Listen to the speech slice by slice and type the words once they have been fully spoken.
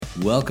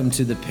Welcome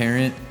to the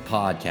Parent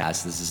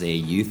Podcast. This is a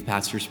youth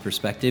pastor's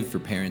perspective for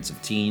parents of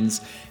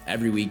teens.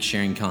 Every week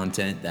sharing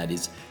content that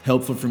is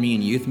helpful for me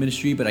in youth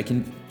ministry, but I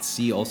can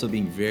see also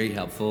being very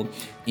helpful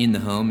in the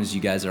home as you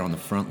guys are on the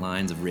front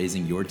lines of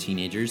raising your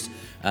teenagers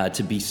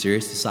to be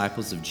serious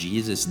disciples of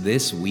Jesus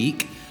this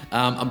week.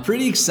 I'm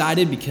pretty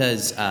excited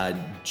because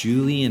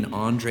Julie and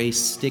Andre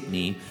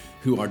Stickney,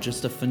 who are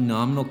just a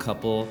phenomenal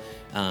couple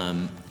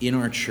in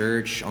our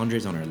church.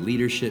 Andre's on our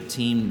leadership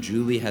team.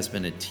 Julie has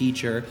been a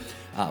teacher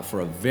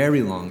for a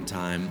very long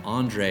time.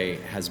 Andre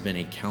has been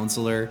a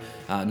counselor.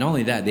 Not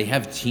only that, they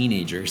have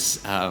teenagers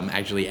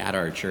actually at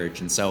our church.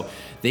 And so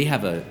they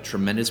have a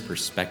tremendous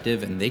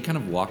perspective, and they kind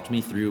of walked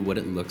me through what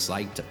it looks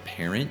like to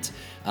parent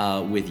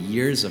with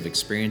years of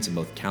experience in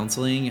both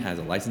counseling as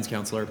a licensed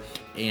counselor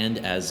and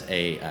as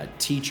a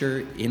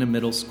teacher in a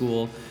middle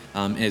school,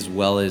 as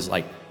well as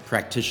like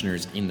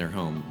practitioners in their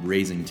home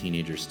raising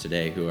teenagers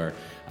today who are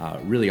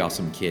really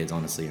awesome kids,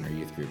 honestly, in our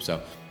youth group. So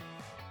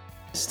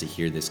just to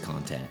hear this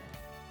content.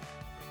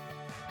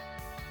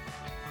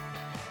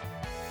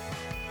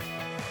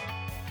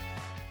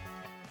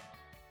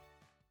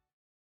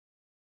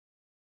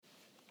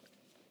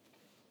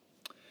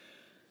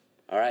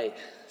 All right,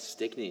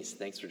 Stickneys,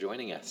 thanks for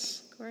joining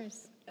us. Of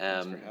course.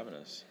 Thanks for having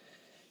us.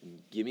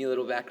 Give me a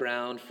little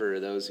background for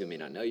those who may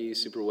not know you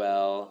super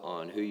well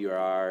on who you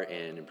are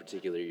and in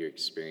particular your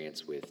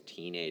experience with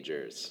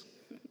teenagers.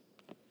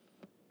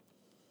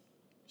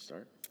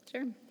 Start?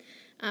 Sure.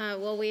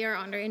 Well, we are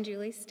Andre and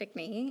Julie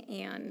Stickney,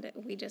 and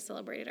we just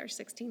celebrated our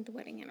 16th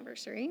wedding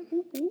anniversary.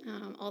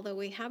 Although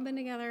we have been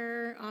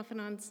together off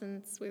and on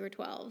since we were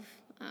 12,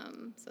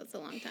 so it's a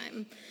long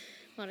time,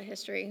 a lot of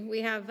history. We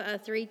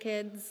have 3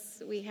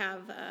 kids. We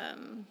have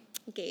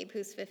Gabe,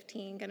 who's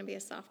 15, going to be a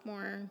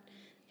sophomore.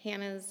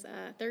 Hannah's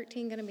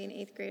 13, going to be an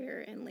 8th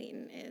grader, and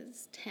Leighton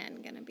is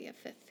 10, going to be a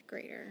 5th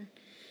grader.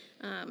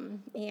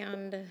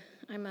 And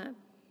I'm a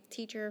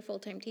teacher,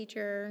 full-time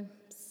teacher,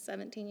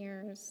 17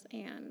 years,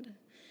 and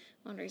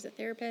Andre's a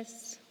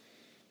therapist.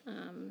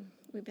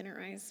 We've been at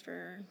Rise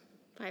for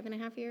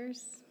 5.5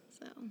 years,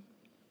 so.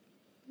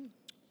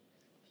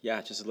 Yeah,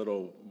 just a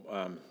little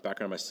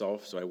background on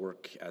myself. So I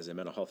work as a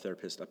mental health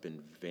therapist up in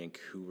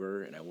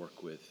Vancouver, and I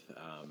work with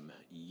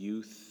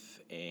youth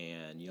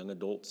and young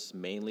adults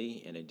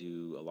mainly, and I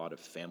do a lot of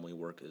family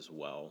work as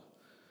well.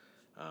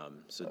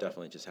 So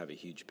definitely just have a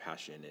huge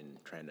passion in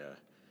trying to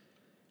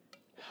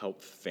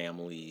help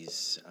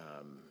families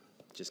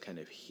just kind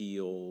of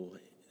heal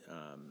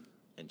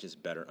and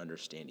just better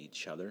understand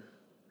each other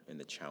and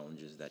the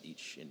challenges that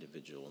each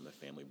individual in the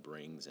family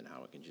brings and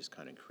how it can just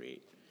kind of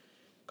create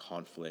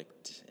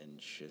conflict and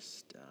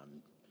just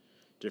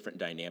different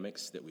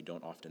dynamics that we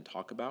don't often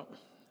talk about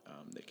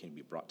that can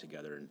be brought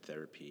together in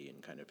therapy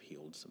and kind of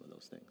healed some of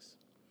those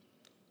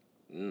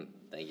things.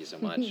 Thank you so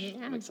much. Yeah.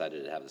 I'm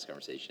excited to have this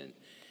conversation.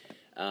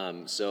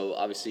 So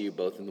obviously you're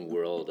both in the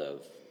world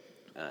of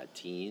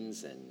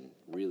teens and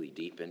really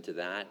deep into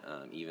that,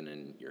 even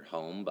in your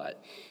home,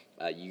 but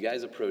you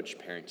guys approach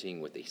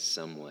parenting with a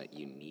somewhat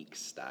unique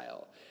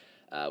style.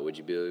 Would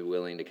you be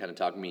willing to kind of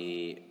talk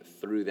me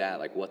through that,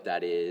 like what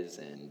that is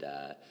and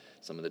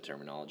some of the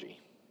terminology?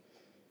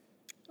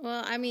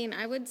 Well, I mean,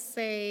 I would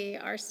say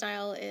our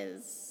style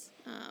is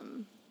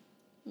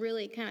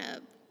really kind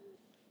of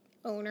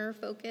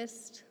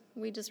owner-focused.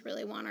 We just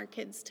really want our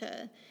kids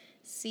to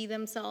see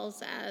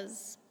themselves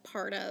as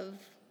part of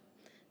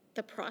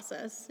the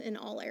process in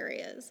all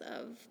areas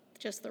of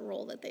just the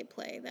role that they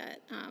play,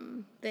 that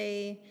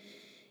they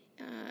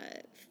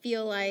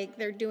feel like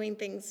they're doing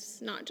things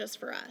not just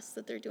for us,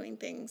 that they're doing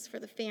things for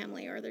the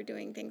family, or they're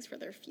doing things for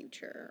their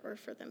future or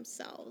for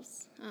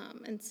themselves.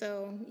 And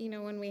so, you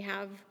know, when we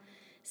have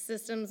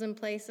systems in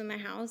place in the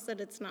house, that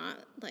it's not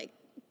like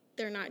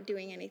they're not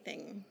doing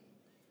anything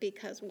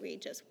because we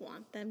just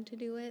want them to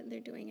do it. They're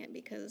doing it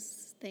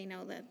because they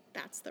know that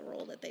that's the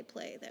role that they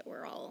play, that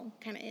we're all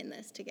kind of in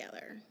this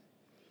together.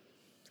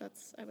 So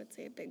that's, I would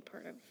say, a big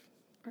part of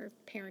our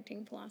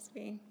parenting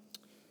philosophy.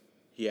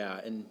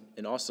 Yeah,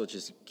 and also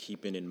just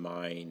keeping in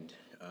mind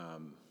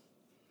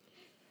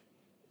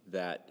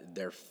that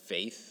their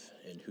faith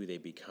and who they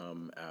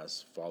become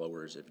as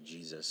followers of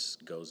Jesus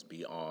goes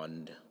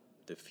beyond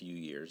the few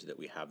years that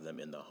we have them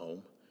in the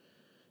home.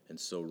 And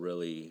so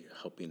really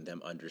helping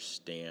them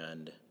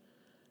understand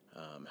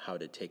how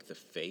to take the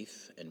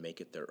faith and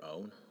make it their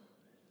own,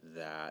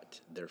 that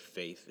their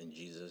faith in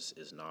Jesus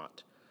is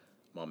not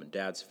mom and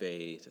dad's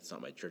faith, it's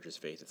not my church's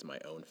faith, it's my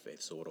own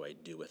faith. So what do I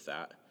do with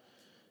that?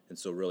 And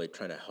so really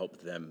trying to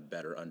help them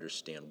better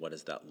understand what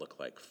does that look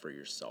like for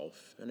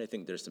yourself. And I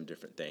think there's some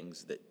different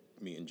things that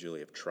me and Julie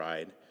have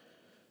tried.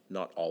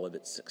 Not all of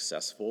it's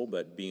successful,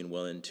 but being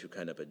willing to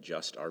kind of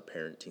adjust our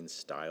parenting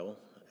style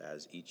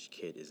as each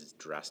kid is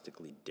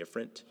drastically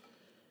different.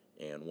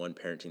 And one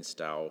parenting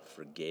style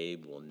for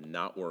Gabe will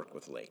not work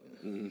with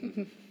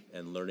Leighton.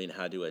 And learning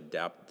how to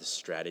adapt the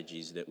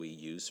strategies that we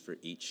use for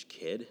each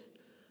kid,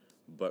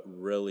 but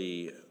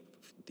really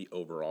the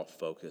overall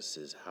focus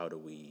is how do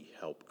we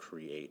help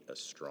create a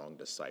strong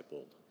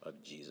disciple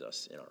of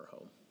Jesus in our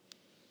home.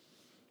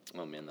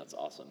 Oh man, that's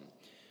awesome.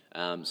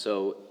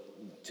 So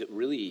to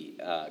really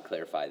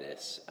clarify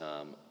this,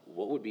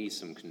 what would be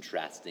some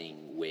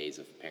contrasting ways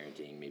of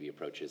parenting, maybe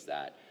approaches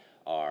that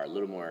are a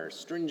little more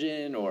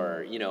stringent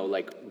or,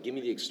 like give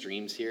me the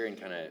extremes here and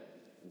kind of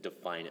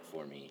define it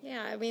for me?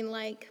 Yeah, I mean,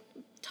 like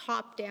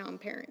top-down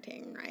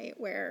parenting, right?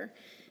 Where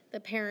the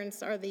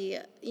parents are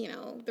the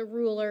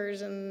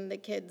rulers and the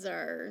kids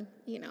are,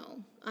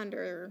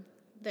 under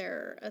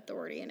their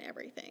authority and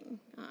everything.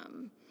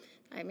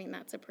 I mean,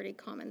 that's a pretty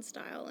common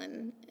style,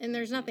 and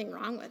there's nothing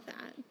wrong with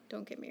that.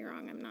 Don't get me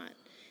wrong. I'm not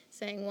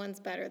saying one's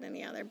better than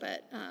the other,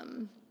 but,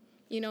 and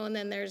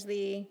then there's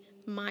the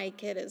my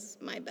kid is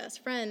my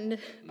best friend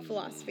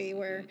philosophy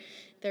where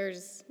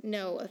there's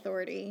no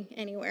authority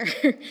anywhere,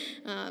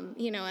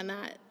 and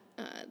that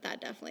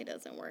definitely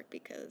doesn't work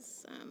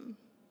because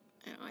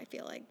I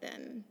feel like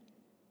then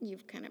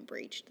you've kind of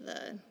breached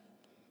the,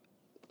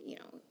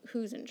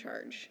 who's in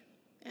charge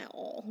at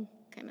all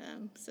kind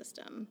of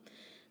system.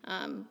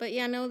 But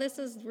yeah, no, this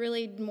is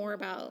really more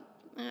about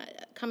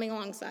coming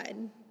alongside,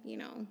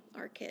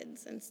 our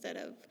kids instead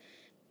of,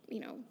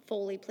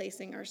 fully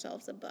placing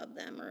ourselves above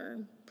them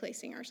or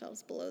placing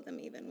ourselves below them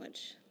even,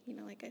 which,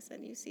 like I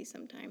said, you see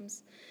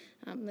sometimes.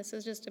 This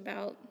is just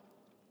about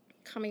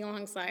coming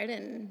alongside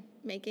and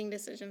making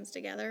decisions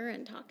together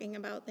and talking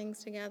about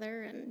things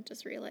together and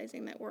just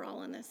realizing that we're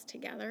all in this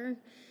together,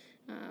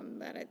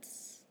 that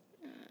it's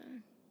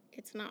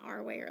not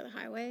our way or the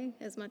highway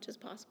as much as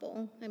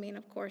possible. I mean,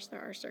 of course,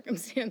 there are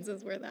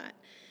circumstances where that,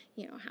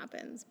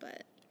 happens,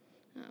 but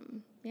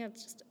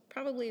it's just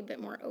probably a bit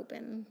more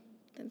open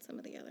than some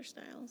of the other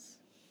styles.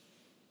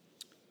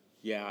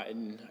 Yeah,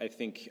 and I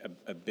think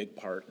a big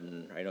part,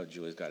 and I know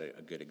Julie's got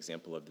a good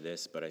example of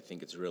this, but I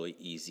think it's really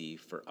easy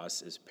for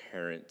us as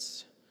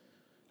parents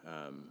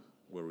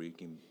where we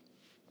can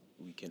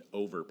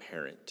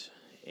over-parent,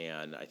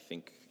 and I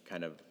think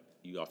kind of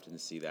you often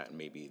see that in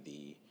maybe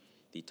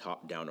the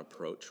top-down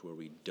approach where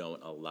we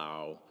don't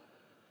allow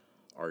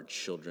our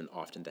children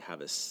often to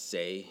have a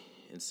say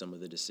in some of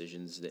the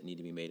decisions that need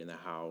to be made in the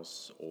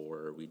house,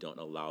 or we don't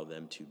allow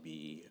them to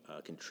be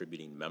a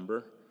contributing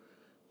member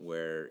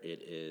where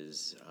it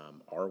is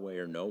our way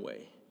or no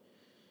way.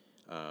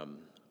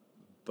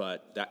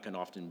 But that can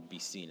often be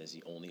seen as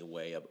the only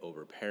way of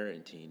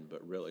over-parenting,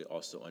 but really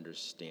also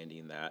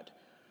understanding that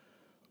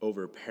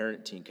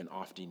over-parenting can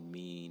often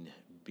mean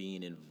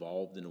being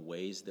involved in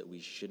ways that we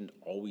shouldn't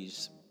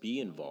always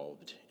be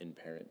involved in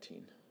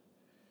parenting.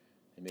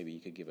 And maybe you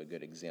could give a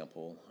good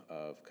example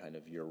of kind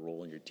of your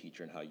role and your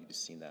teacher and how you've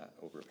seen that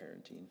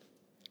over-parenting.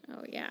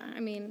 Oh, yeah. I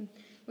mean,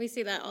 we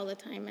see that all the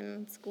time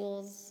in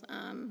schools.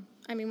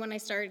 When I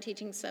started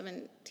teaching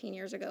 17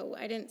 years ago,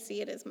 I didn't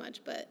see it as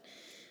much, but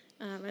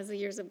as the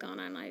years have gone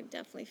on, I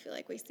definitely feel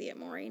like we see it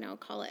more,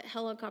 call it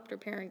helicopter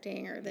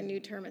parenting, or the new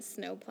term is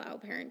snowplow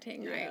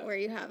parenting, right? Yeah. Where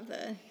you have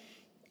the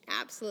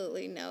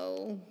absolutely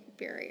no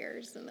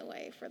barriers in the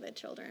way for the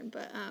children.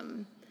 But,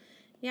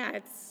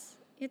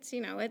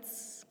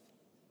 it's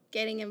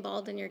getting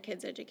involved in your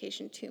kids'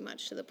 education too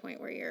much to the point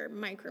where you're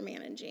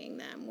micromanaging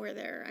them,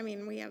 where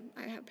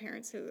I have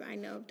parents who I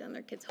know have done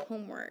their kids'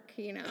 homework,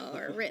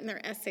 or written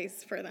their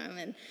essays for them.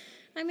 And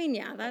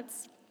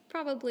that's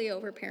probably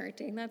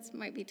over-parenting. That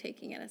might be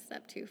taking it a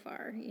step too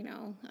far,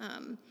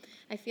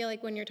 I feel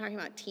like when you're talking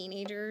about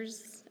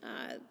teenagers,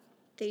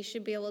 they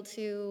should be able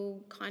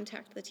to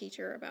contact the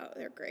teacher about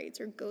their grades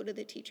or go to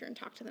the teacher and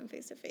talk to them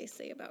face-to-face,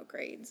 say, about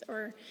grades.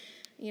 Or,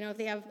 if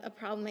they have a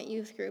problem at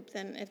youth group,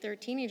 then if they're a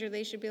teenager,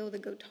 they should be able to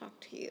go talk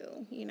to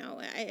you.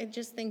 I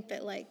just think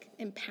that,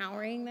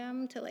 empowering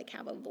them to,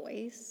 have a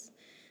voice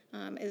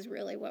is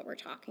really what we're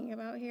talking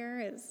about here,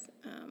 is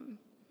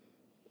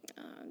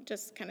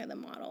just kind of the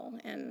model.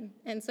 And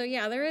so,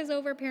 yeah, there is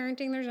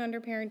over-parenting, there's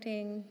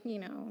under-parenting,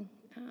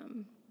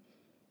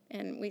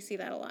 and we see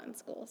that a lot in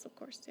schools, of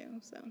course, too,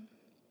 so.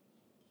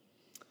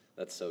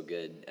 That's so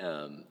good.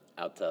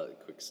 I'll tell a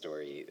quick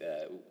story.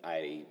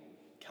 I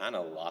kind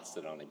of lost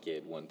it on a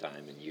kid one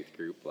time in youth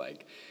group.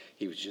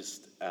 He was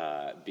just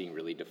being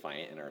really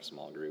defiant in our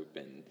small group,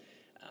 and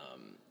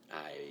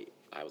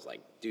I was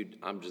like, dude,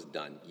 I'm just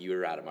done.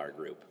 You're out of our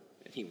group.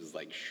 And he was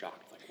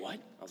shocked, what?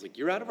 I was like,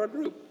 you're out of our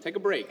group. Take a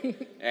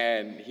break.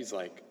 And he's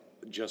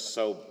just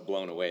so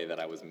blown away that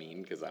I was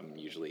mean, because I'm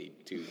usually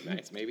too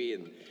nice maybe.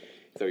 And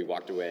so he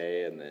walked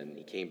away, and then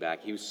he came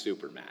back. He was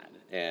super mad.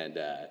 And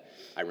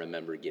I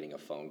remember getting a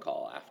phone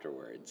call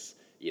afterwards.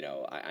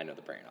 I know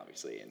the parent,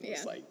 obviously, and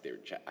it's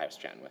I was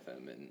chatting with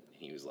him, and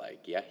he was like,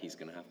 yeah, he's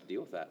going to have to deal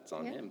with that. It's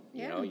on him.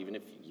 Even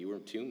if you were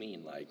too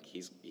mean,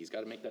 he's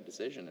got to make that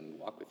decision and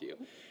walk with you.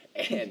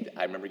 And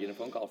I remember getting a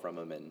phone call from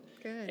him,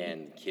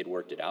 and kid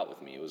worked it out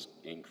with me. It was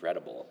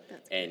incredible.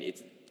 And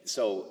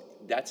so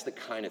that's the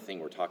kind of thing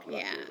we're talking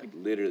about here.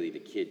 Literally, the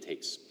kid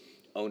takes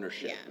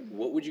ownership. Yeah.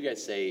 What would you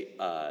guys say,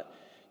 how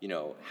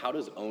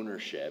does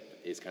ownership,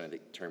 is kind of the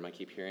term I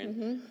keep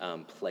hearing,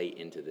 play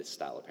into this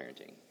style of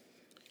parenting?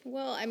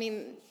 Well,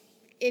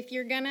 if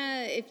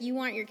you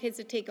want your kids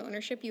to take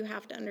ownership, you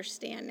have to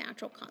understand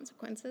natural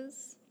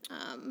consequences,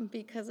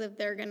 because if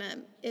they're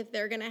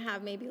gonna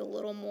have maybe a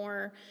little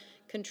more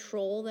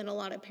control that a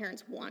lot of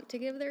parents want to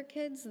give their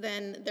kids,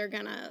 then they're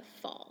gonna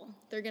fall,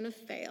 they're gonna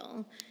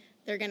fail,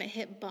 they're gonna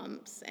hit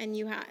bumps, and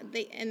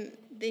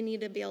they need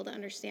to be able to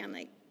understand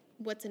like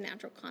what's a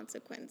natural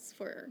consequence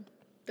for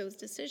those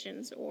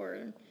decisions,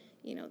 or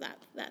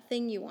that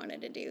thing you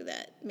wanted to do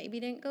that maybe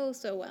didn't go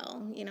so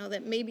well,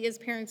 that maybe as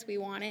parents we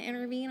want to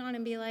intervene on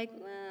and be like,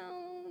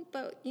 well,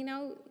 but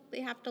they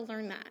have to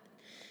learn that,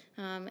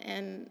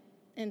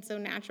 and so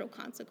natural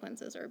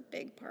consequences are a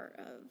big part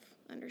of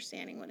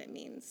understanding what it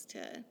means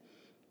to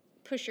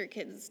push your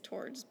kids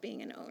towards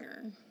being an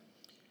owner.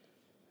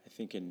 I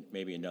think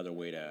maybe another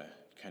way to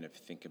kind of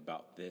think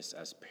about this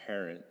as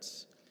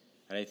parents,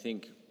 and I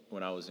think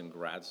when I was in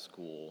grad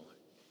school,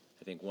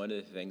 I think one of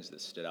the things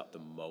that stood out the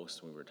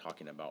most when we were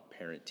talking about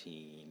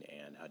parenting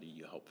and how do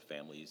you help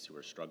families who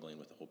are struggling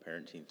with the whole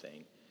parenting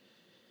thing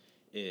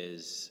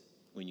is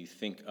when you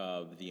think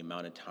of the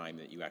amount of time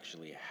that you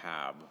actually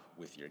have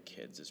with your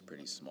kids is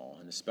pretty small,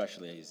 and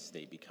especially as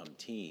they become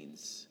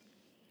teens,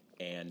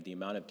 and the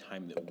amount of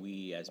time that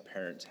we as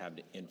parents have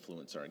to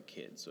influence our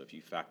kids. So if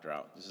you factor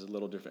out, this is a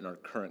little different in our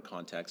current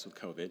context with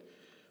COVID,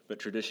 but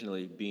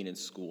traditionally being in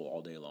school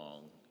all day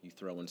long, you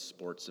throw in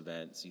sports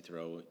events, you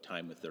throw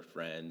time with their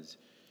friends,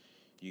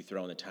 you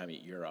throw in the time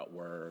that you're at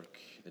work,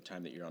 the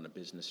time that you're on a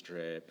business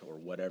trip, or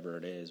whatever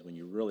it is, when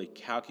you really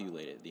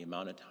calculate it, the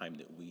amount of time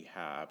that we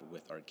have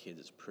with our kids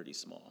is pretty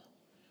small.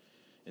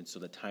 And so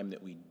the time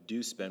that we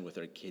do spend with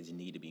our kids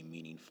need to be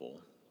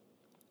meaningful.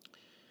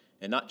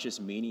 And not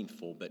just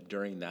meaningful, but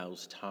during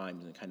those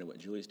times, and kind of what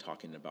Julie's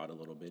talking about a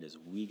little bit, is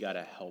we got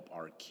to help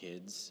our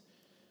kids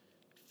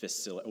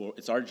facilitate. Well,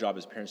 it's our job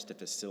as parents to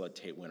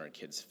facilitate when our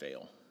kids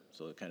fail.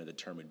 So kind of the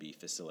term would be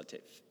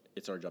facilitate.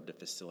 It's our job to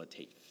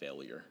facilitate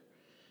failure.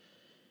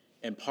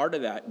 And part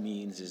of that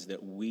means is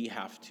that we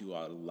have to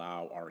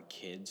allow our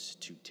kids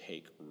to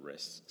take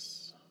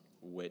risks,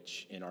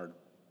 which in our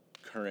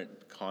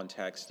current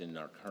context, in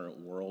our current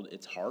world,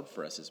 it's hard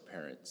for us as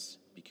parents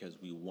because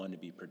we want to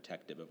be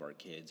protective of our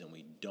kids and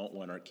we don't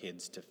want our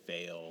kids to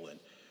fail and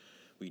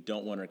we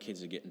don't want our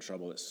kids to get in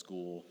trouble at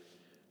school.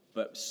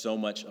 But so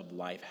much of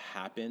life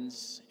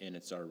happens, and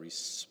it's our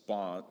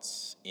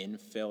response in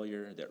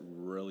failure that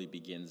really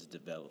begins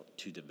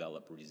to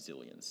develop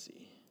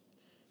resiliency.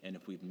 And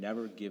if we've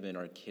never given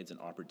our kids an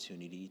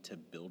opportunity to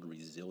build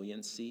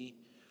resiliency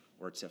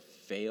or to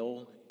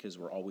fail because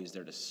we're always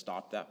there to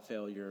stop that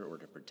failure or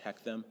to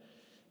protect them,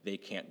 they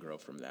can't grow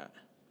from that.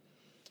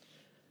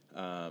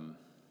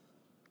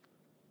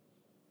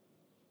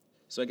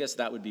 So I guess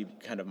that would be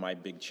kind of my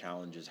big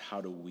challenge is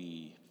how do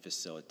we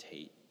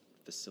facilitate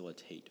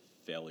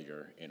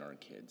failure in our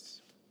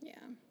kids? Yeah.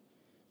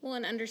 Well,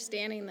 and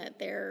understanding that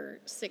their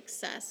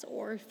success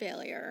or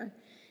failure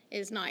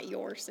is not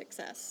your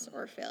success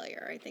or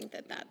failure. I think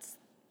that that's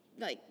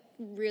like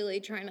really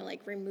trying to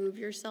like remove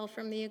yourself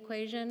from the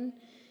equation,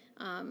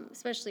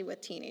 especially with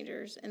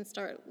teenagers, and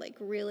start like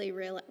really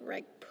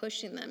like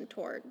pushing them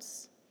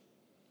towards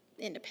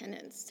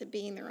independence, to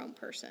being their own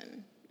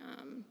person,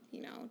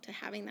 to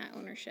having that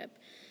ownership,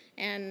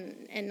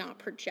 and not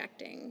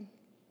projecting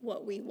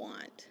what we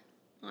want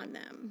on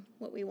them,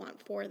 what we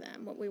want for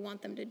them, what we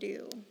want them to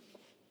do.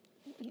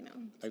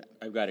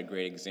 I've got a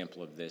great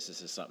example of this.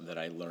 This is something that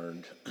I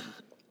learned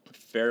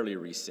fairly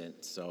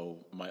recent. So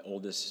my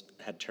oldest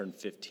had turned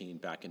 15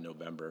 back in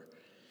November,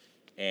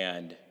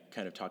 and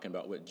kind of talking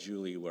about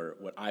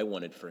what I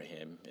wanted for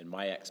him, and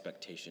my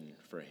expectation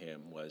for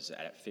him was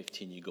that at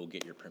 15 you go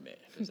get your permit,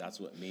 because that's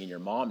what me and your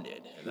mom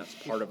did, and that's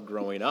part of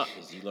growing up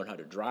is you learn how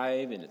to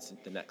drive, and it's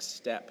the next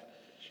step.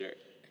 Sure.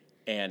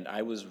 And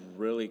I was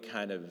really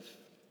kind of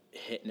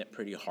hitting it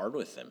pretty hard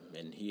with him,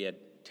 and he had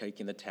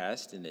taken the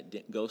test, and it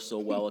didn't go so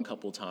well a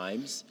couple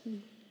times,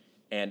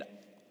 and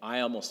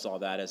I almost saw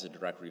that as a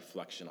direct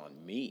reflection on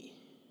me,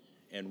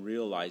 and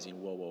realizing,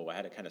 whoa, I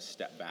had to kind of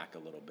step back a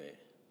little bit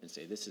and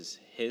say, this is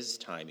his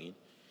timing.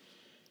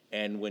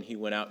 And when he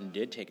went out and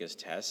did take his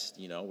test,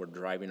 we're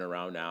driving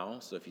around now,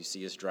 so if you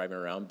see us driving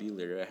around, be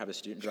leery. I have a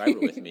student driver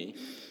with me.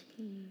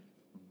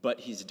 But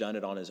he's done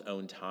it on his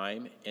own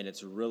time, and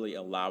it's really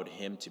allowed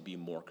him to be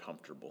more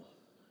comfortable.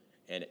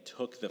 And it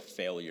took the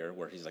failure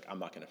where he's like, I'm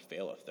not going to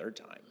fail a third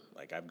time.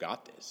 Like, I've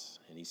got this.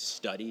 And he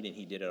studied, and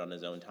he did it on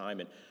his own time.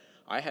 And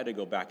I had to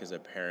go back as a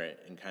parent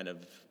and kind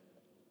of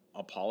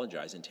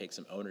apologize and take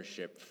some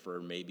ownership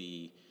for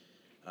maybe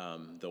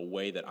the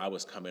way that I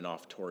was coming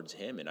off towards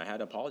him. And I had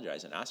to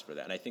apologize and ask for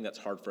that. And I think that's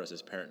hard for us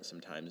as parents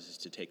sometimes, is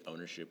to take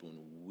ownership when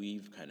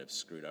we've kind of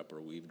screwed up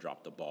or we've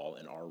dropped the ball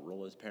in our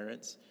role as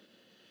parents.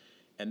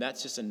 And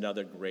that's just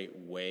another great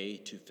way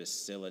to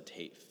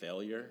facilitate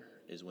failure,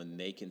 is when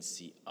they can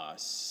see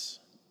us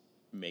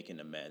making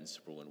amends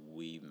for when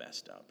we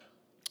messed up.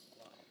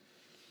 Wow.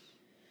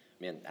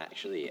 Man,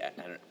 actually,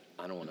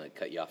 I don't want to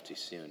cut you off too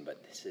soon,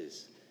 but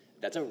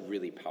that's a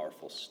really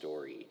powerful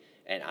story.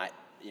 And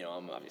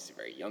I'm obviously a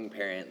very young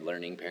parent,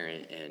 learning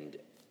parent, and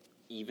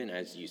even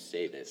as you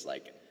say this,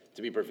 like,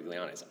 to be perfectly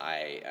honest,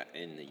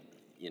 in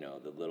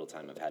the little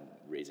time I've had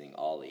raising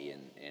Ollie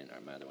and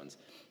my other ones,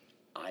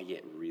 I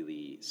get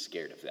really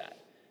scared of that.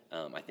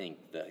 I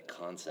think the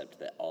concept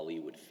that Ollie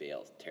would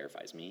fail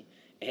terrifies me,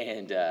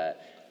 and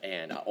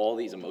all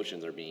these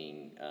emotions are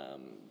being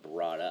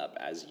brought up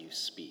as you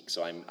speak.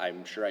 So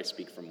I'm sure I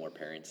speak for more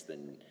parents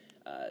than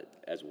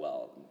as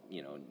well,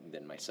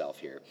 than myself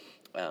here.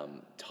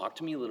 Talk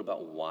to me a little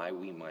about why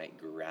we might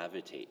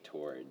gravitate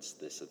towards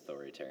this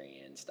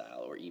authoritarian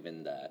style, or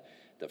even the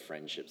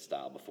friendship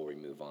style, before we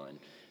move on,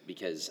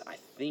 because I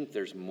think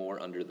there's more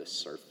under the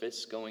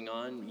surface going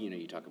on.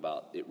 You talk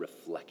about it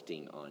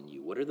reflecting on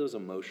you. What are those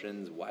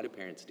emotions? Why do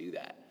parents do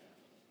that?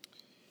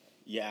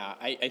 Yeah,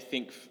 I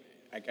think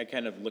I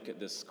kind of look at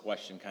this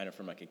question kind of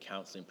from like a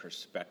counseling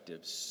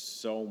perspective.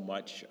 So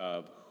much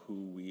of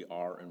who we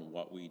are and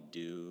what we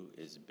do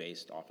is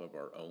based off of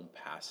our own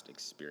past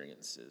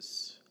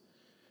experiences,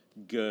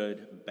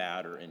 good,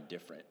 bad, or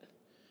indifferent.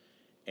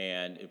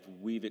 And if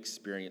we've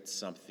experienced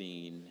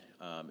something,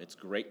 it's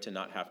great to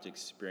not have to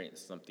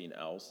experience something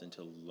else and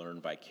to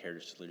learn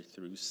vicariously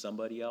through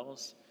somebody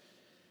else.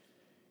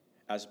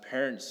 As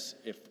parents,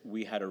 if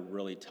we had a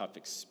really tough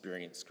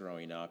experience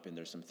growing up and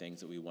there's some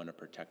things that we want to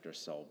protect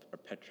ourselves or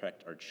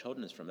protect our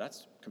children from,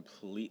 that's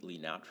completely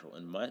natural.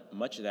 And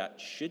much of that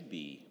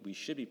we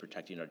should be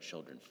protecting our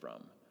children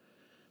from.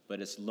 But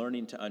it's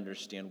learning to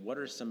understand what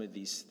are some of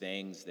these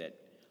things that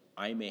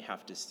I may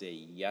have to say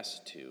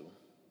yes to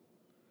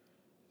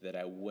that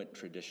I wouldn't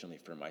traditionally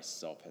for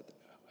myself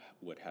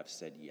would have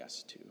said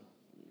yes to.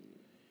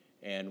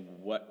 And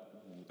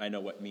I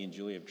know what me and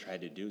Julie have tried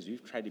to do is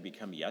we've tried to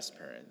become yes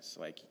parents.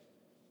 Like,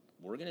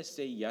 we're going to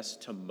say yes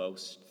to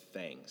most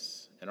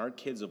things. And our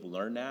kids have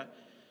learned that.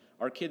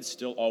 Our kids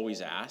still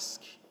always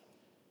ask.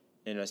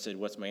 And I said,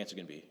 what's my answer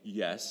going to be?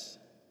 Yes.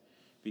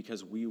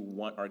 Because we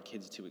want our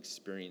kids to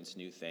experience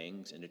new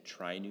things and to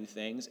try new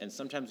things. And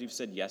sometimes we've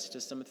said yes to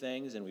some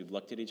things and we've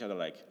looked at each other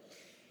like,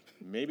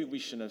 maybe we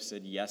shouldn't have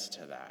said yes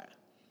to that.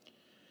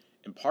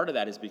 And part of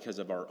that is because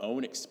of our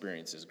own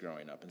experiences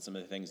growing up and some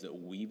of the things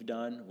that we've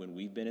done when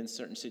we've been in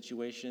certain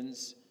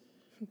situations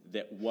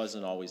that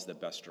wasn't always the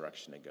best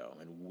direction to go.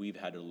 And we've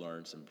had to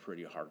learn some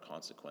pretty hard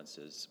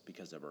consequences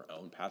because of our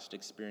own past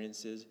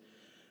experiences.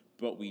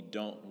 But we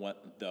don't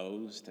want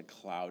those to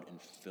cloud and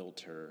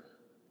filter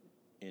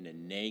in a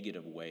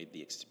negative way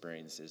the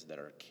experiences that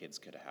our kids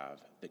could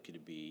have that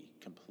could be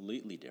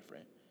completely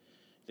different.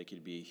 That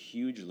could be a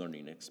huge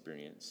learning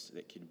experience.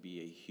 That could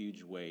be a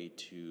huge way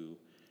to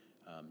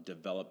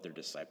develop their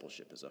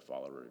discipleship as a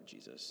follower of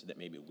Jesus that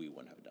maybe we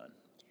wouldn't have done.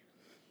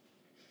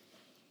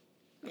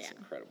 That's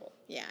incredible.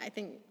 Yeah, I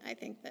think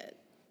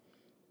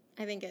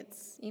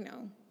it's,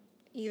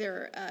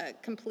 either a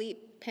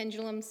complete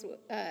pendulum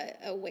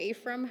away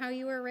from how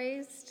you were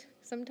raised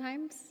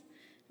sometimes.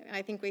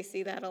 I think we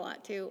see that a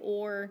lot too.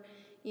 Or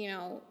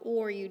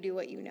you do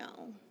what you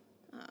know.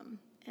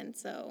 And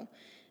so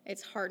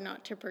it's hard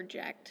not to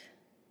project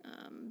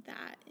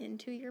that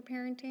into your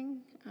parenting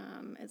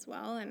as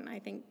well. And I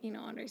think,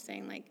 Andre's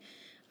saying, like,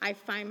 I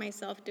find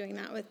myself doing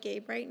that with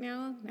Gabe right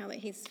now that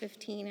he's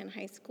 15 in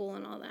high school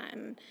and all that.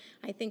 And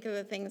I think of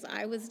the things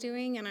I was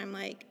doing, and I'm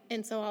like,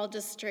 and so I'll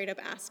just straight up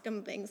ask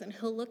him things, and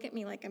he'll look at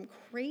me like I'm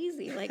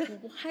crazy. Like,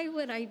 why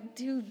would I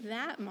do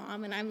that,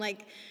 Mom? And I'm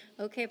like,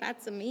 okay,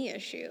 that's a me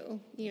issue,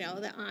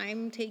 that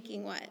I'm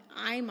taking what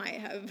I might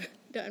have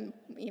done,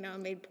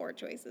 made poor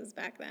choices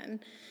back then.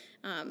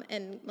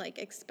 And like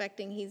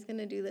expecting he's going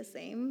to do the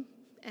same.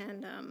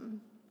 And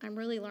I'm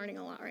really learning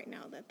a lot right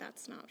now that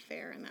that's not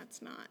fair, and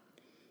that's not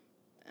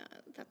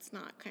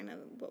kind of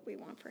what we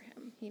want for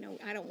him.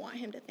 I don't want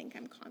him to think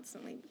I'm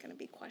constantly going to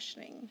be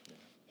questioning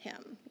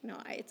him.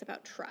 It's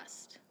about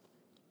trust,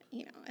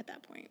 at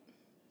that point.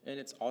 And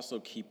it's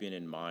also keeping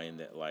in mind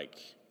that, like,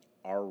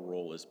 our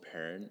role as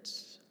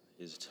parents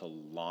is to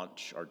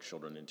launch our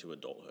children into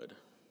adulthood.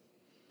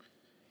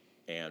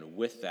 And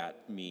with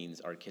that means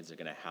our kids are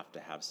going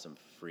to have some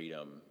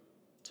freedom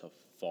to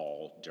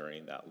fall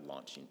during that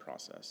launching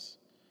process,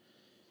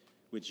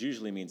 which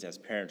usually means as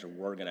parents,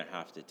 we're going to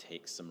have to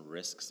take some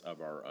risks of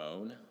our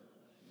own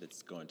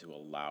that's going to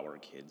allow our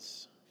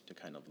kids to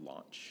kind of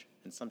launch.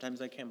 And sometimes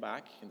they come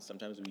back, and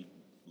sometimes we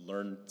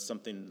learn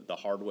something the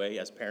hard way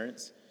as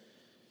parents,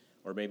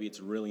 or maybe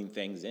it's reeling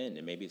things in,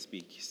 and maybe it's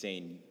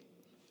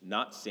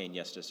not saying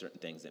yes to certain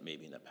things that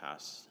maybe in the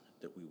past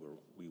that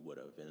we would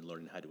have, and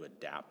learning how to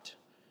adapt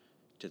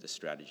to the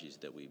strategies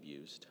that we've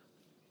used.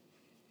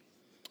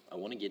 I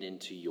want to get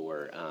into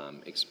your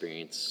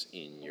experience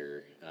in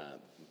your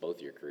both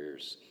your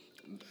careers,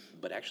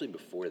 but actually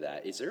before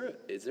that, is there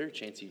a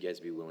chance you guys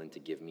be willing to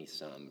give me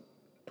some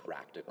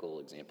practical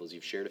examples?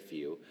 You've shared a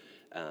few,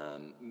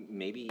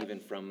 maybe even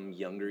from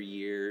younger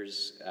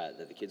years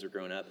that the kids were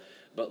growing up,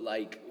 but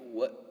like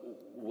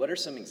what are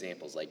some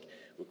examples? Like,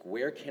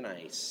 where can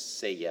I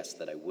say yes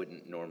that I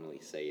wouldn't normally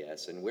say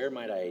yes, and where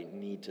might I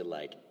need to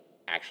like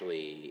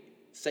actually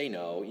say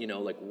no?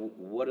 Like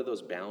what are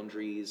those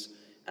boundaries?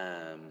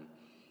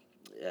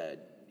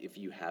 If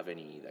you have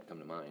any that come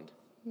to mind.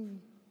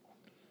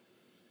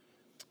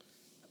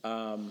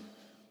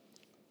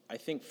 I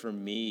think for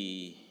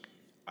me,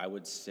 I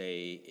would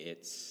say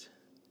it's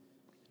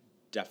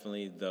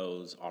definitely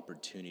those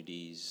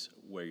opportunities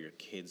where your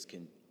kids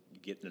can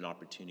get an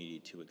opportunity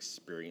to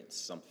experience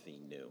something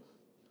new.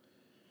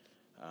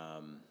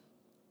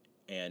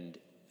 And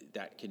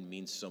that can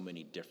mean so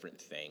many different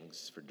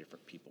things for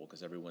different people,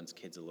 because everyone's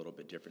kid's a little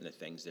bit different, the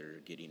things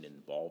they're getting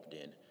involved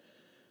in.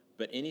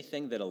 But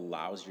anything that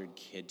allows your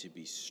kid to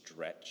be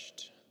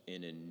stretched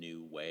in a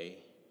new way,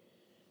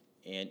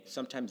 and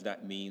sometimes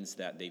that means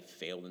that they've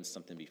failed in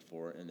something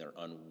before and they're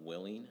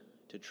unwilling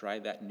to try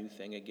that new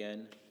thing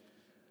again.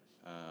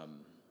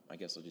 I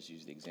guess I'll just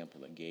use the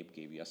example that Gabe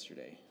gave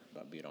yesterday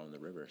about being on the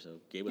river. So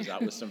Gabe was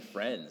out with some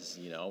friends,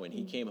 and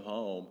he came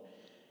home,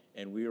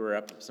 and we were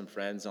up with some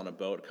friends on a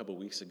boat a couple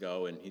weeks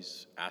ago, and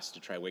he's asked to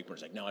try wakeboard.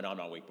 He's like, no, I'm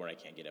not wakeboard. I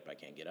can't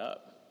get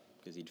up,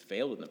 because he'd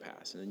failed in the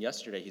past. And then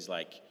yesterday,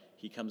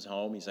 he comes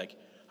home, he's like,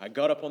 I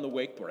got up on the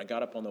wakeboard.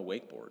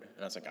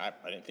 And I was like, I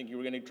didn't think you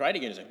were going to try it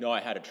again. He's like, no, I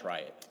had to try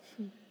it.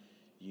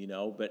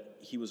 But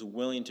he was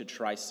willing to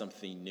try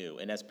something new.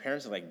 And as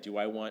parents, like, do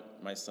I want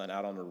my son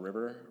out on the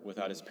river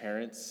without his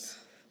parents?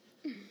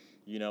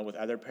 With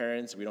other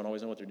parents, we don't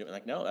always know what they're doing.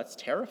 Like, no, that's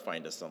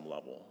terrifying to some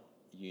level,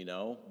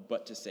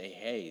 But to say,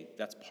 hey,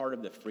 that's part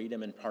of the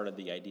freedom and part of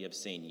the idea of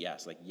saying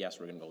yes. Like, yes,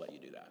 we're going to go let you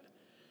do that.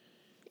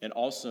 And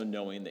also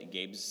knowing that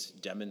Gabe's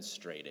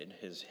demonstrated,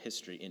 his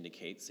history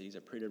indicates that he's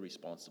a pretty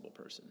responsible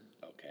person.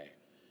 Okay.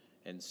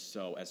 And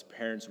so as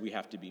parents, we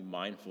have to be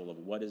mindful of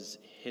what does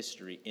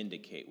history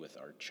indicate with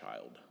our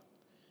child.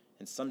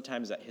 And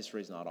sometimes that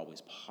history is not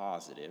always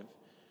positive,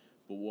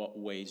 but what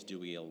ways do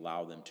we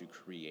allow them to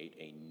create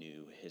a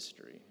new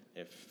history?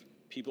 If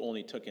people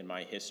only took in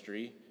my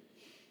history,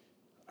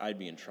 I'd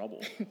be in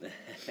trouble,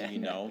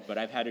 But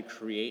I've had to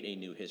create a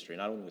new history,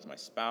 not only with my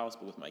spouse,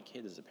 but with my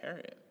kids as a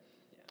parent.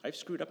 Yeah. I've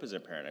screwed up as a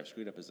parent, I've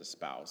screwed up as a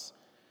spouse,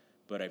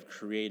 but I've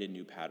created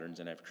new patterns,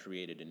 and I've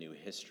created a new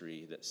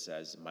history that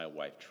says my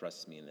wife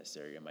trusts me in this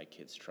area, my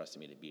kids trust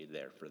me to be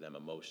there for them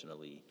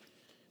emotionally,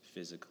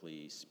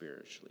 physically,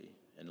 spiritually.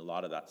 And a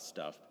lot of that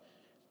stuff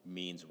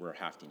means we're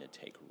having to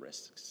take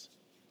risks.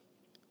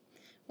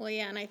 Well,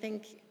 yeah, and I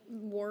think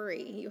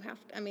worry,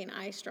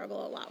 I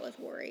struggle a lot with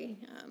worry,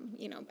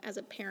 as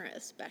a parent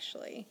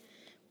especially.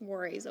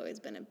 Worry's always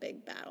been a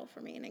big battle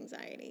for me, and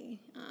anxiety.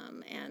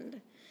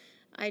 And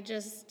I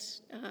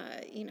just,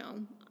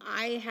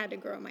 I had to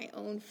grow my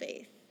own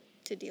faith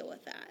to deal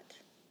with that,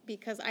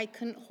 because I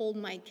couldn't hold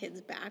my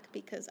kids back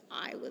because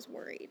I was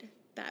worried.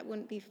 That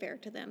wouldn't be fair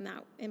to them.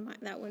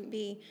 That wouldn't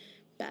be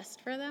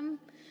best for them.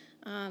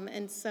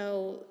 And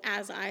so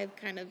as I've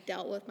kind of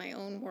dealt with my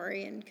own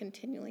worry and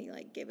continually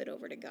give it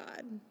over to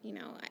God,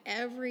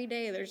 every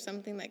day there's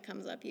something that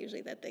comes up,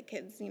 usually that the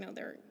kids,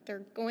 they're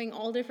going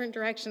all different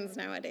directions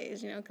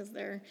nowadays, because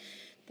they're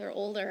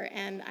older,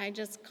 and I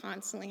just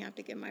constantly have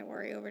to give my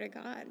worry over to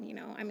God.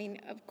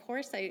 Of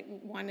course I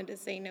wanted to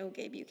say, no,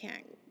 Gabe, you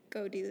can't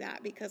go do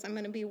that, because I'm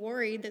going to be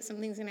worried that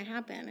something's going to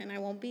happen and I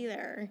won't be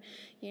there,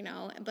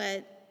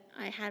 but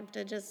I had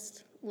to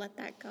just let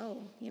that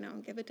go,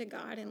 give it to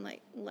God and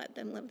let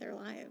them live their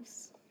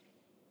lives.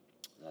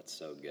 That's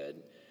so good.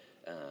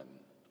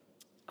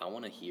 I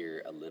want to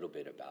hear a little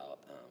bit about,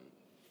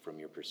 from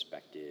your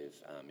perspective,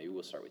 maybe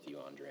we'll start with you,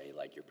 Andre,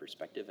 your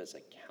perspective as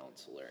a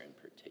counselor in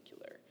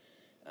particular.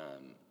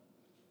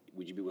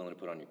 Would you be willing to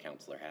put on your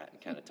counselor hat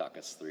and kind of talk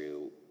us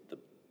through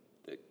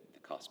the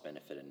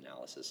cost-benefit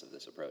analysis of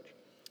this approach?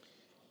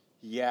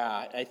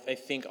 Yeah, I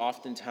think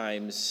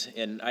oftentimes,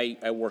 and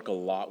I work a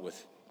lot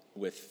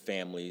with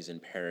families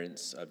and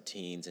parents of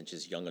teens and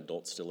just young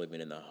adults still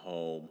living in the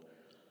home,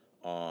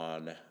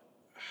 on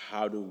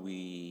how do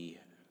we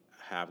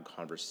have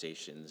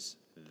conversations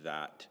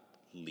that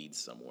lead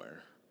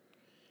somewhere.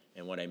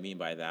 And what I mean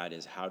by that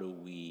is, how do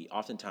we,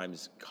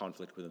 oftentimes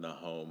conflict within the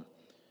home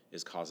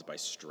is caused by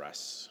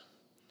stress.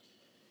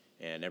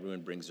 And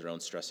everyone brings their own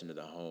stress into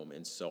the home.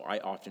 And so I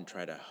often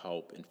try to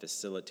help and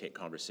facilitate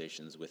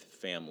conversations with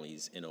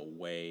families in a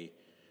way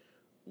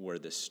where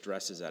the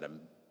stress is at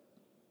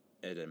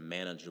a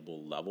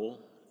manageable level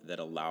that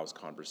allows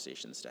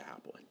conversations to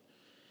happen.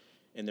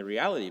 And the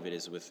reality of it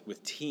is,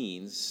 with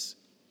teens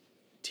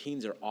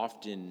are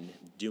often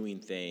doing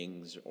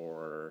things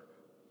or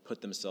put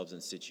themselves in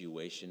a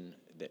situation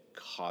that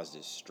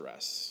causes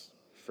stress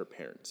for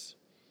parents.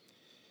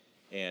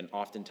 And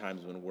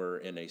oftentimes when we're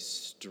in a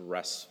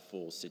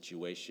stressful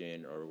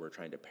situation, or we're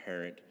trying to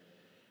parent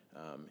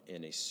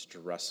in a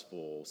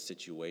stressful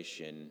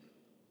situation,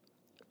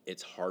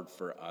 it's hard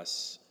for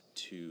us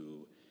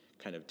to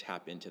kind of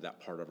tap into that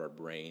part of our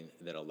brain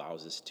that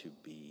allows us to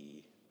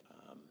be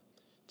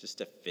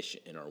just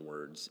efficient in our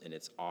words. And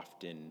it's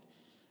often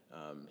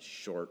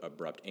short,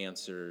 abrupt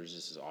answers.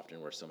 This is often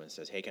where someone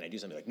says, hey, can I do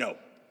something? Like, no.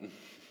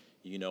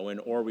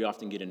 Or we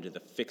often get into the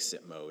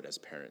fix-it mode as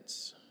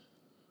parents.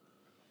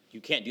 You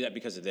can't do that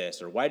because of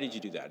this, or why did you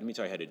do that? Let me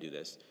tell you how to do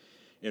this.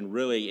 And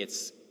really,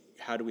 it's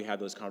how do we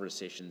have those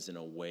conversations in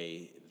a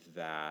way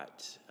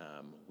that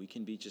we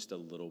can be just a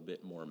little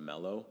bit more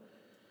mellow,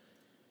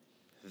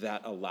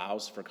 that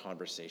allows for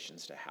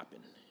conversations to happen.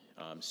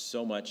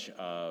 So much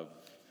of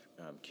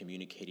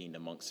communicating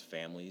amongst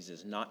families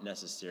is not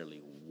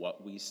necessarily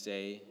what we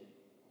say,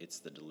 it's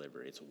the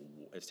delivery.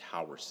 It's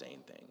how we're saying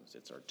things.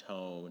 It's our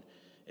tone.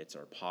 It's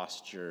our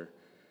posture.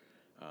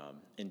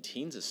 And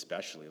teens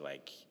especially,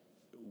 like,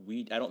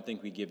 I don't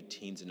think we give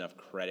teens enough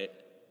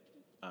credit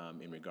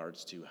in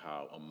regards to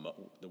how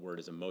the word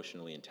is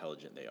emotionally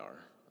intelligent they are.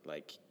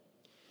 Like,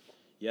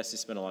 yes, they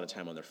spend a lot of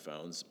time on their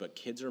phones, but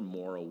kids are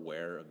more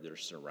aware of their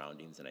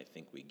surroundings than I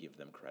think we give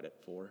them credit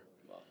for.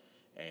 Wow.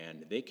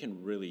 And they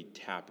can really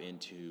tap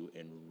into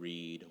and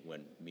read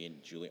when me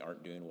and Julie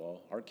aren't doing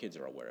well. Our kids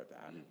are aware of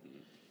that.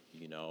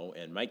 You know,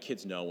 and my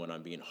kids know when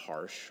I'm being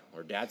harsh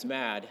or Dad's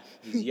mad,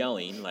 he's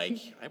yelling. Like,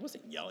 I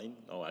wasn't yelling.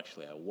 Oh,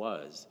 actually, I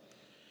was.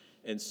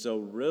 And so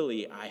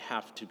really, I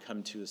have to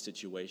come to a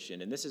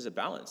situation, and this is a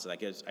balance.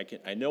 Like,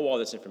 I know all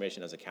this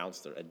information as a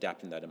counselor,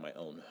 adapting that in my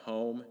own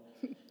home,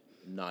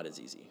 not as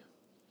easy.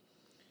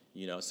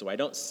 You know, so I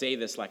don't say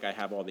this like I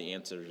have all the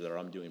answers or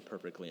I'm doing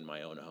perfectly in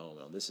my own home.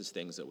 You know, this is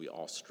things that we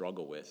all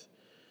struggle with.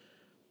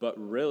 But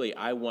really,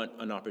 I want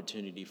an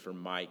opportunity for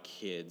my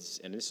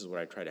kids, and this is what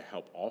I try to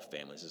help all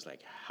families, is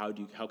like, how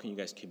can you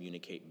guys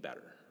communicate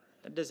better?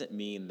 That doesn't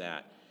mean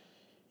that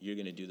you're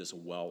going to do this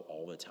well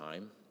all the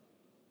time,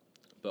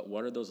 but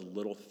what are those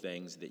little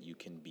things that you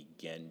can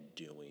begin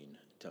doing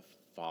to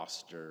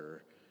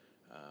foster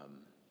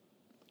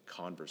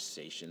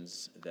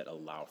conversations that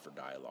allow for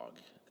dialogue,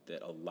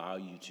 that allow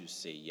you to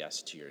say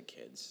yes to your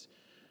kids?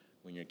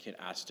 When your kid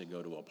asks to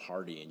go to a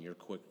party and your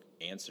quick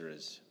answer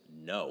is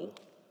no,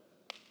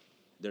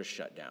 they're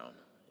shut down.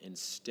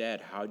 Instead,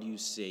 how do you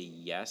say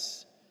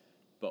yes,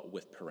 but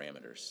with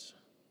parameters?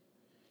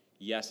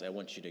 Yes, I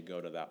want you to go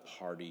to that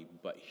party,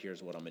 but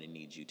here's what I'm going to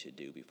need you to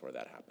do before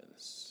that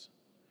happens.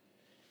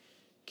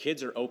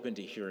 Kids are open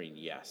to hearing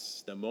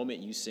yes. The moment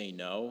you say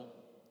no,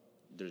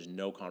 there's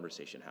no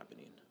conversation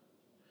happening.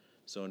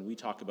 So when we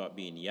talk about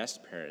being yes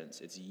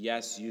parents, it's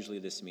yes, usually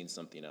this means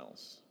something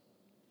else.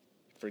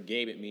 For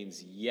Gabe, it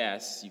means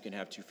yes, you can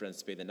have 2 friends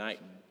stay the night,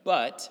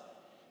 but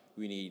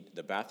we need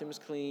the bathrooms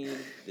clean,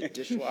 the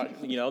dishwasher,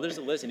 you know, there's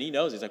a list, and he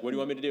knows. He's like, what do you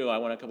want me to do? I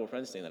want a couple of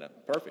friends staying the night.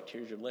 Perfect,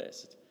 here's your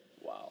list.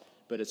 Wow.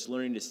 But it's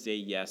learning to say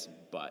yes,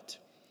 but.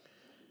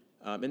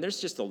 And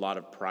there's just a lot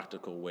of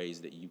practical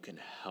ways that you can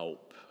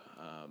help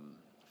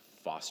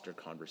foster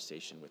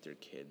conversation with your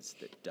kids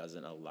that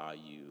doesn't allow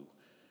you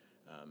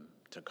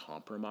to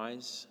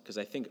compromise. Because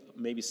I think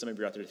maybe some of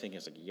you are out there thinking,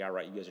 it's like, yeah,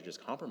 right, you guys are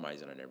just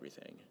compromising on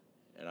everything.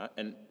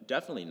 And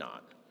definitely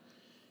not.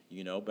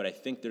 You know, but I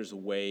think there's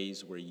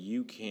ways where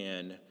you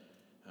can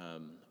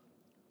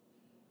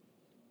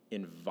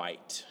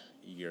invite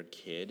your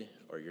kid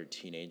or your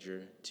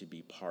teenager to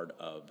be part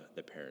of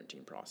the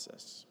parenting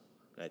process.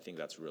 And I think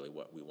that's really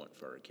what we want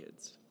for our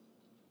kids.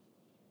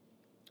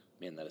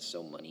 Man, that is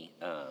so money.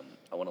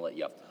 I want to let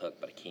you off the hook,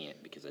 but I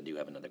can't because I do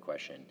have another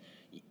question.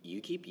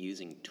 You keep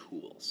using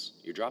tools.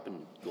 You're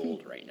dropping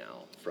gold right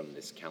now from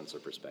this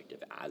counselor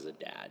perspective as a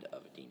dad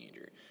of a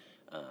teenager.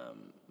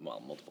 Well,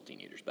 multiple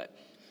teenagers, but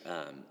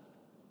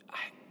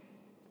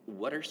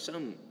what are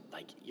some,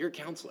 like, you're a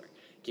counselor.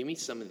 Give me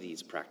some of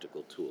these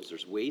practical tools.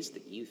 There's ways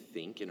that you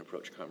think and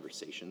approach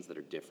conversations that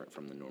are different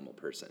from the normal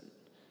person.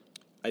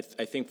 I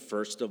think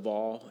first of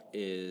all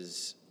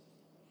is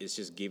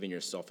just giving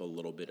yourself a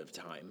little bit of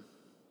time.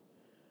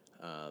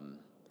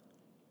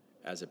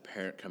 As a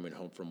parent coming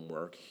home from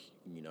work,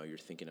 you know, you're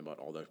thinking about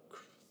all the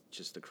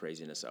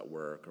craziness at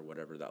work or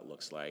whatever that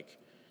looks like.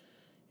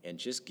 And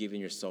just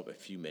giving yourself a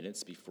few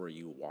minutes before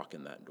you walk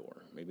in that door.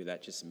 Maybe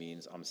that just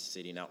means I'm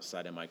sitting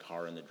outside in my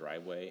car in the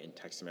driveway and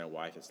texting my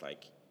wife. It's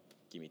like,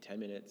 give me 10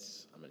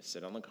 minutes. I'm going to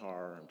sit on the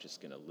car. I'm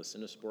just going to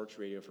listen to sports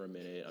radio for a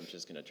minute. I'm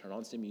just going to turn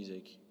on some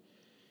music.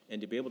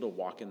 And to be able to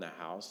walk in the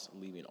house,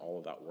 leaving all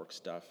of that work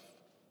stuff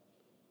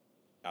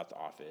at the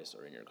office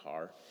or in your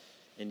car,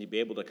 and to be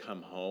able to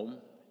come home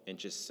and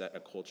just set a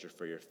culture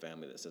for your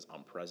family that says,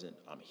 I'm present,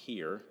 I'm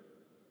here.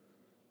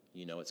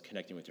 You know, it's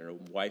connecting with your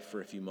wife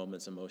for a few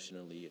moments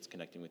emotionally. It's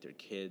connecting with your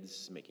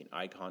kids, making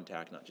eye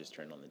contact, not just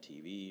turning on the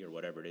TV or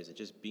whatever it is. It's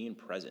just being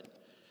present.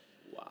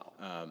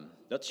 Wow.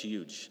 That's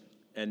huge.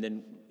 And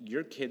then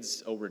your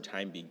kids over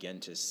time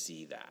begin to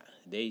see that.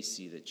 They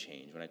see the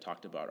change. When I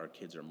talked about our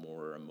kids are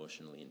more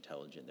emotionally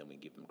intelligent than we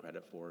give them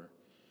credit for,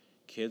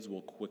 kids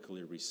will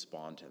quickly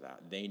respond to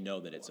that. They know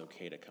that it's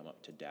okay to come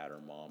up to dad or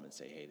mom and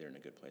say, hey, they're in a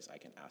good place. I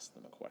can ask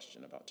them a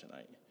question about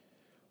tonight.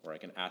 Or I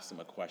can ask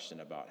them a question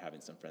about having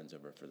some friends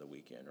over for the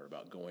weekend or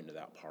about going to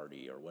that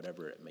party or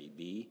whatever it may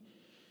be.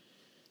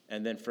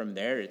 And then from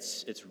there,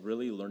 it's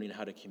really learning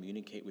how to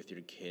communicate with your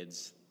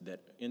kids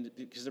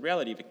because the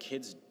reality of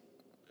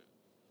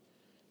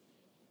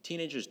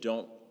teenagers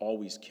don't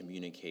always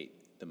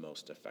communicate the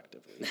most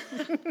effectively.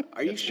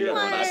 Are you sure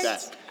What? about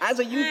that? As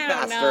a youth I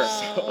don't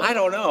pastor, know. I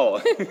don't know.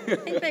 I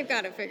think they've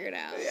got it figured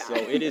out. So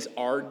it is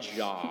our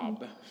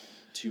job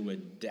to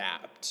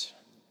adapt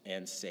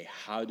and say,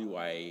 how do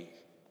I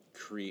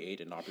create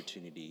an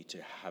opportunity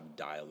to have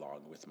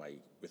dialogue with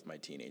my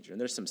teenager? And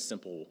there's some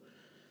simple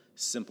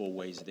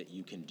ways that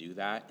you can do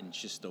that, and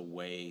just the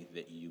way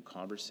that you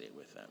conversate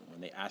with them. When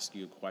they ask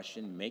you a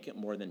question, make it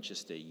more than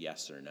just a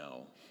yes or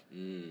no.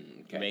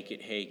 Okay. Make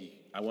it, hey,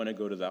 I want to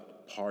go to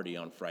that party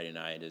on Friday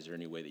night. Is there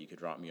any way that you could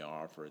drop me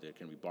off, or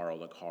can we borrow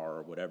the car,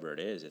 or whatever it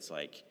is? It's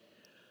like,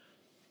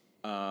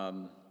 Why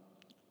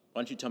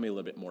don't you tell me a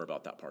little bit more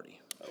about that party?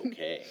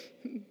 Okay.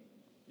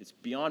 It's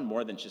beyond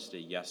more than just a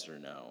yes or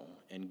no.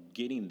 And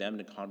getting them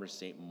to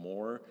conversate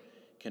more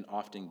can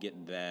often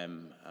get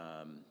them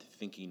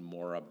thinking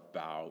more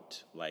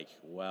about, like,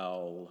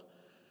 well,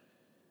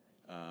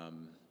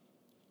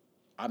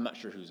 I'm not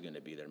sure who's going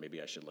to be there.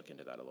 Maybe I should look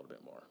into that a little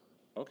bit more.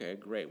 Okay,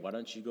 great. Why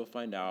don't you go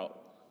find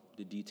out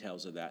the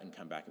details of that and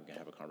come back and we can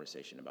have a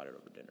conversation about it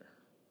over dinner.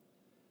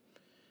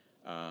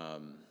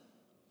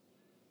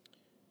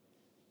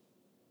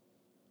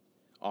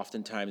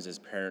 Oftentimes as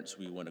parents,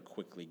 we want to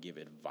quickly give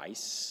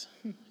advice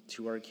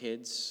to our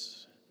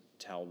kids,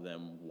 tell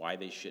them why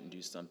they shouldn't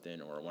do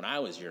something, or when I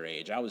was your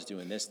age, I was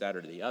doing this, that,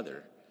 or the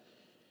other.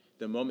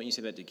 The moment you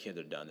say that to kids,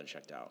 they're done, they're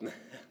checked out.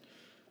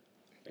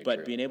 But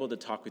true. being able to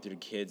talk with your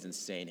kids and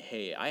saying,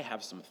 hey, I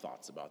have some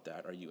thoughts about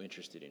that. Are you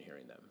interested in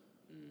hearing them?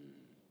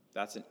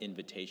 That's an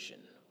invitation.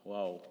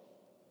 Well,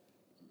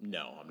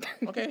 no, I'm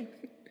not. Okay,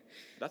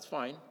 that's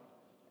fine.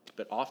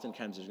 But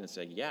oftentimes they're going to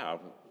say, yeah,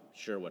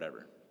 sure,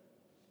 whatever.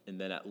 And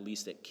then at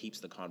least it keeps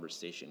the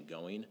conversation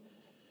going,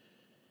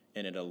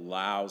 and it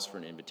allows for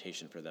an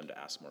invitation for them to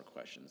ask more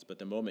questions. But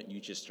the moment you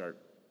just start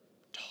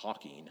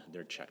talking,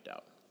 they're checked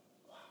out.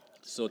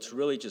 So it's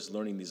really just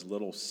learning these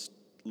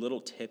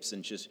little tips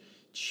and just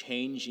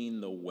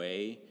changing the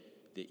way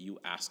that you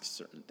ask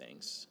certain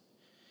things.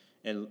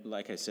 And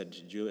like I said,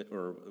 Julie,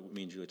 or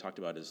me and Julie talked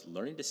about, is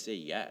learning to say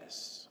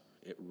yes.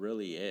 It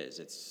really is.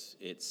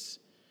 It's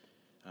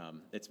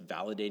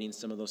validating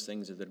some of those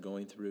things that they're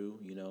going through.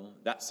 You know,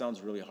 that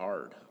sounds really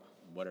hard,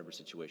 whatever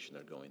situation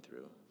they're going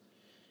through.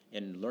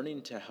 And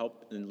learning to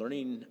help and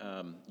learning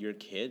your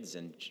kids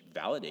and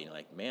validating,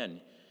 like, man,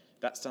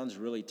 that sounds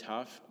really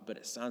tough, but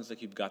it sounds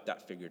like you've got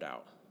that figured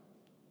out.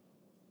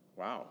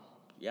 Wow.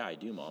 Yeah, I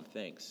do, Mom.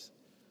 Thanks.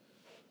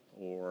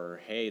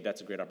 Or, hey,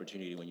 that's a great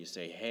opportunity when you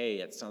say, hey,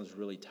 it sounds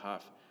really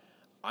tough.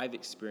 I've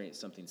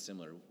experienced something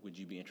similar. Would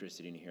you be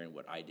interested in hearing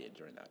what I did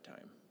during that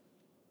time?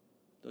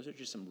 Those are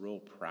just some real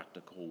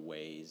practical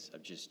ways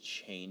of just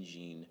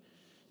changing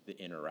the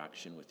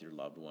interaction with your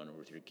loved one or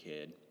with your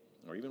kid,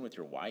 or even with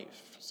your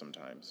wife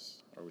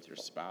sometimes, or with your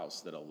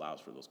spouse, that allows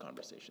for those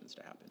conversations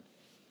to happen.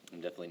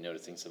 I'm definitely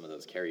noticing some of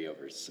those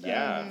carryovers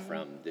Yeah.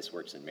 from This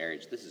Works in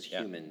Marriage. This is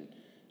Yeah. human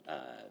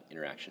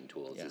interaction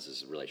tools. Yeah. This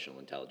is relational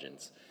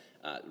intelligence.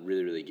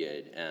 Really, really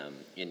good.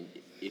 And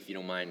if you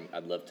don't mind,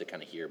 I'd love to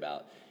kind of hear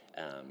about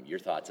your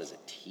thoughts as a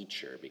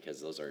teacher,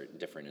 because those are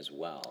different as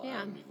well.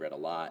 Yeah. You've read a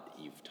lot.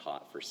 You've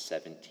taught for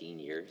 17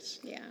 years.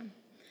 Yeah.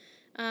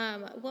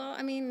 Well,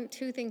 I mean,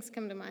 two things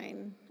come to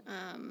mind.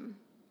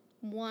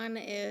 One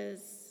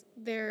is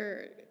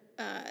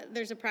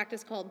there's a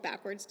practice called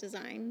backwards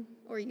design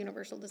or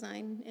universal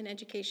design in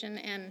education,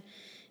 and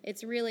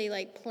it's really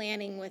like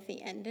planning with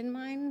the end in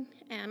mind.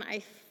 And I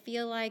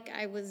feel like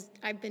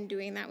I've been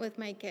doing that with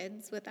my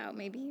kids without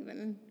maybe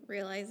even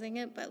realizing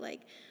it, but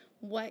like,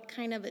 what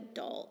kind of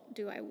adult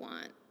do I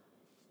want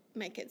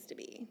my kids to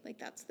be? Like,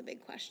 that's the big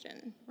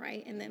question,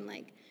 right? And then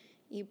like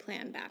you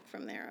plan back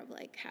from there of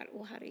like, how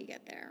do you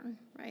get there,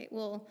 right?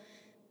 Well,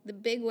 the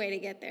big way to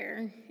get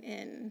there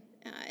in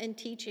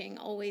teaching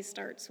always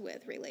starts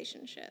with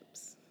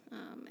relationships.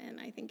 And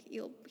I think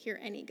you'll hear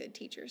any good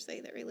teacher say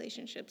that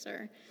relationships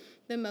are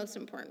the most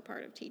important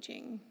part of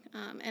teaching.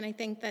 And I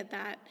think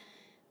that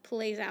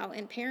plays out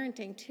in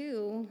parenting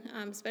too,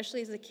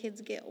 especially as the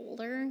kids get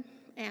older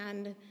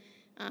and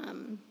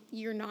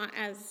you're not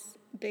as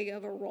big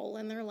of a role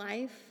in their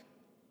life,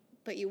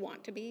 but you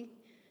want to be,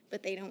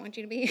 but they don't want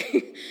you to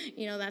be.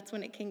 You know, that's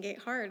when it can get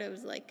hard. It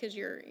was like, because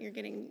your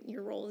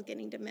role is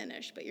getting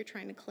diminished, but you're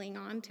trying to cling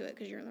on to it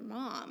because you're their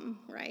mom,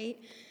 right?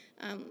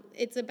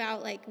 It's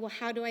about like, well,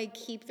 how do I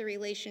keep the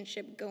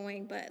relationship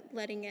going, but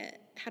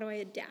how do I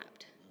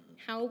adapt?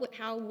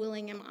 How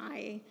willing am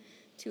I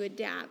to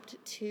adapt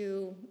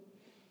to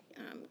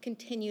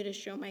continue to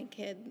show my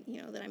kid,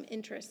 you know, that I'm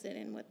interested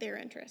in what they're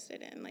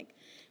interested in. Like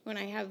when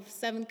I have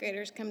 7th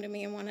graders come to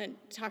me and want to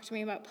talk to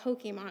me about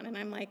Pokemon, and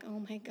I'm like,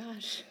 oh my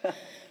gosh,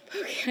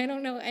 I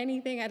don't know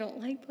anything. I don't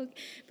like Pokemon.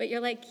 But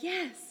you're like,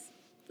 yes,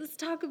 let's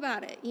talk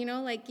about it. You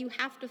know, like you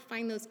have to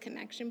find those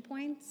connection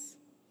points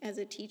as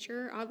a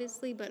teacher,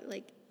 obviously, but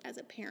like as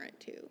a parent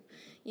too.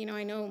 You know,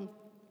 I know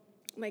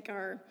like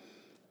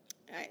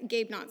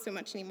Gabe not so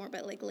much anymore,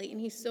 but like Leighton,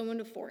 he's so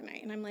into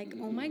Fortnite, and I'm like,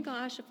 oh my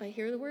gosh, if I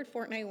hear the word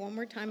Fortnite one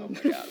more time, I'm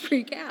gonna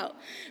freak out,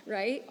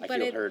 right? I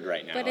feel heard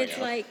right now. But it's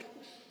like,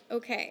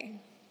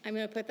 okay, I'm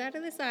gonna put that to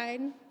the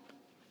side,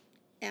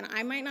 and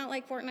I might not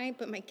like Fortnite,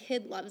 but my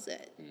kid loves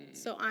it,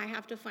 so I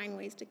have to find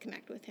ways to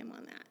connect with him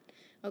on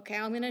that. Okay,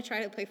 I'm gonna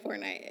try to play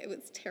Fortnite. It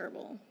was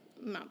terrible.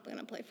 I'm not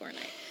gonna play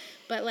Fortnite,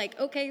 but like,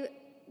 okay.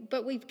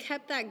 But we've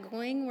kept that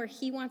going where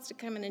he wants to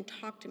come in and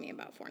talk to me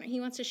about Fortnite. He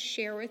wants to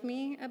share with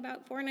me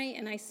about Fortnite,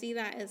 and I see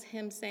that as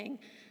him saying,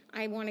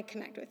 I want to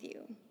connect with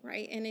you,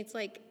 right? And it's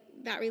like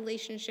that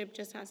relationship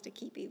just has to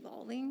keep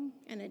evolving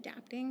and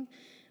adapting.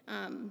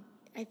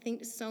 I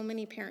think so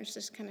many parents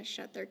just kind of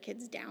shut their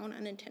kids down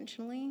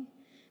unintentionally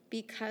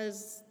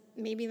because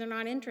maybe they're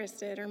not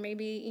interested, or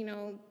maybe, you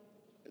know,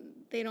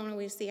 they don't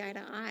always see eye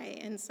to eye.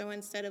 And so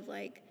instead of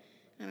like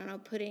I don't know,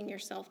 putting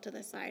yourself to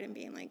the side and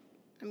being like,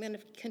 I'm going to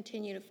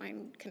continue to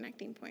find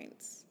connecting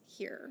points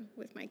here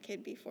with my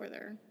kid before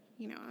they're,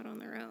 out on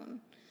their own,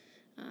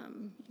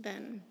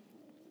 then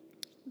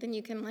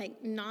you can,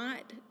 like,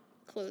 not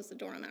close the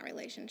door on that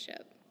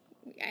relationship.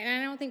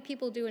 And I don't think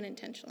people do it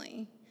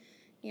intentionally.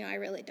 I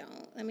really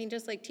don't. I mean,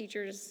 just like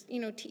teachers,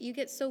 you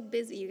get so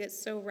busy, you get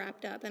so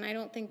wrapped up, and I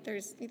don't think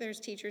there's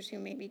teachers who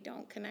maybe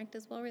don't connect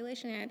as well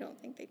relationally. I don't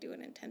think they do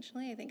it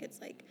intentionally. I think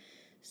it's, like,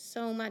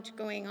 so much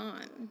going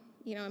on,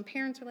 and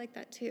parents are like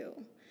that too.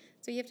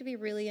 So you have to be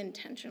really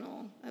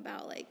intentional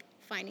about, like,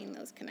 finding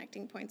those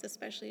connecting points,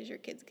 especially as your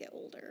kids get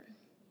older.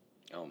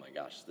 Oh my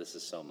gosh, this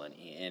is so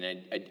money. And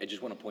I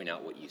just want to point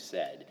out what you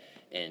said.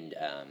 And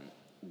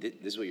this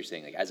is what you're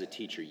saying. Like, as a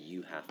teacher,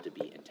 you have to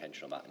be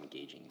intentional about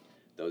engaging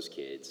those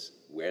kids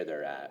where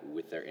they're at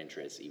with their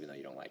interests, even though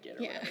you don't like it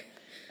or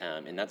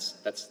whatever. And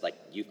that's like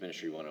youth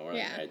ministry 101.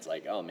 Yeah. Right? It's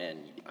like, oh man,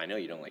 I know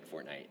you don't like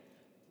Fortnite.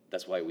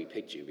 That's why we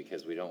picked you,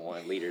 because we don't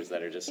want leaders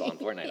that are just on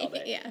Fortnite all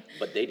day. Yeah.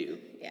 But they do.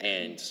 Yeah.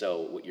 And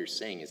so what you're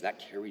saying is that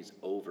carries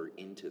over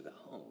into the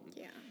home.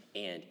 Yeah.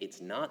 And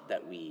it's not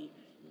that we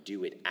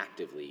do it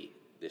actively,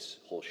 this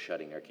whole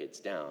shutting our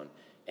kids down.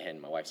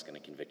 And my wife's going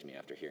to convict me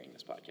after hearing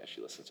this podcast. She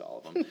listens to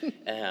all of them.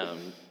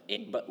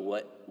 But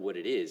what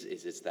it is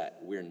it's that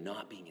we're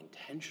not being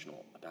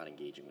intentional about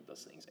engaging with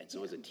those things. And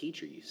so as a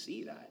teacher, you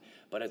see that.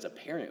 But as a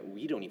parent,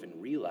 we don't even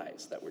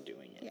realize that we're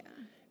doing it. Yeah.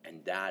 And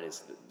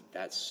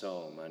that's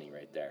so money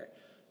right there.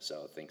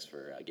 So thanks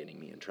for getting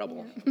me in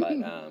trouble. But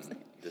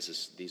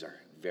these are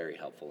very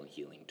helpful and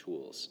healing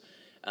tools.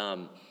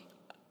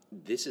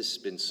 This has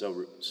been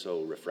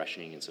so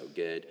refreshing and so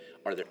good.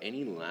 Are there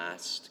any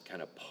last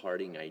kind of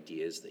parting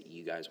ideas that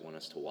you guys want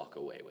us to walk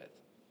away with?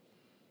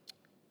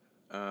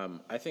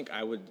 I think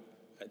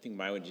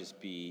mine would just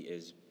be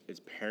is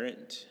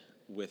parent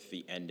with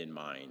the end in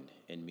mind,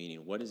 and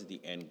meaning, what is the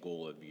end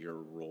goal of your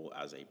role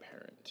as a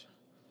parent?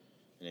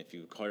 And if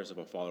you call yourself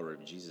a follower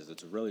of Jesus,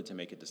 it's really to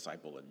make a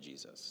disciple of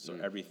Jesus. So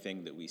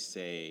everything that we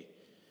say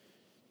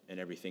and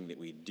everything that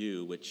we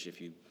do, which if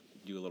you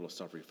do a little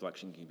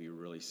self-reflection can be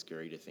really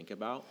scary to think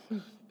about,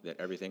 that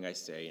everything I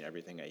say and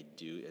everything I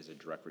do is a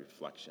direct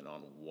reflection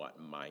on what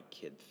my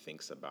kid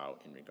thinks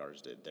about in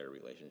regards to their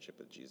relationship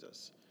with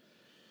Jesus.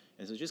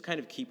 And so just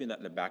kind of keeping that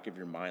in the back of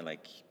your mind,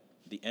 like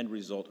the end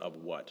result of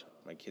what?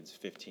 My kid's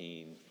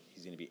 15,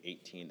 he's going to be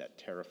 18, that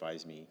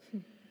terrifies me.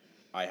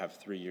 I have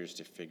 3 years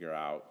to figure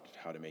out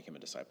how to make him a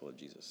disciple of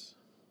Jesus,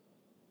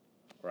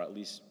 or at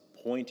least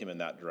point him in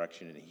that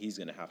direction, and he's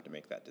going to have to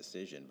make that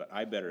decision. But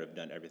I better have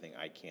done everything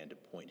I can to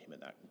point him in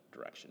that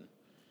direction,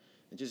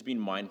 and just being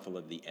mindful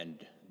of the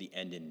end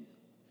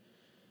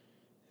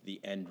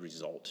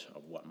result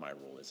of what my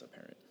role is as a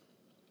parent.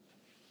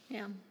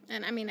 Yeah,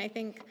 and I mean, I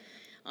think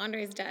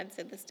Andre's dad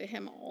said this to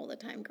him all the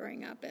time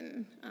growing up,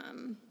 and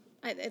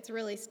it's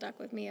really stuck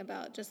with me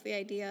about just the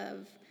idea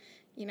of,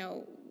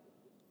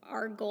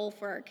 our goal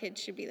for our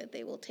kids should be that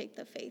they will take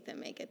the faith and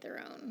make it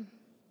their own.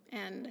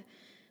 And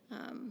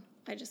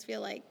I just feel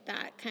like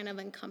that kind of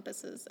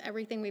encompasses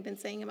everything we've been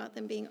saying about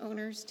them being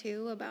owners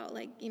too, about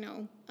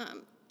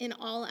in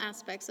all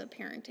aspects of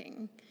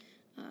parenting,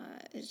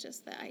 is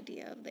just the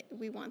idea of that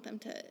we want them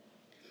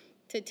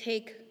to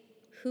take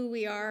who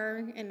we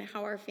are and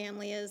how our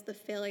family is, the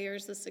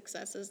failures, the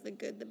successes, the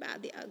good, the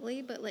bad, the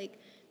ugly, but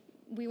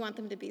we want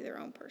them to be their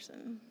own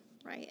person,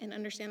 right? And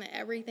understand that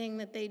everything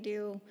that they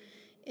do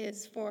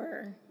is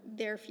for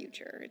their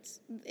future.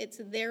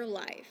 It's their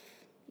life.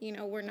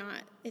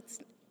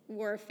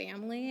 We're a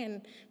family,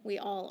 and we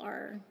all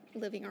are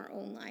living our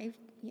own life,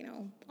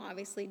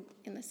 obviously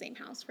in the same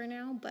house for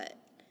now, but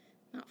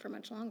not for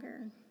much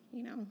longer,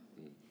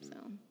 So,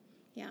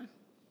 yeah.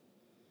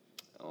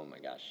 Oh my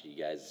gosh, you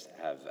guys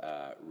have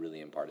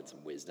really imparted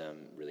some wisdom,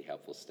 really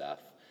helpful stuff.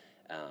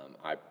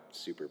 I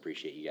super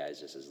appreciate you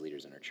guys just as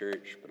leaders in our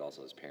church, but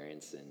also as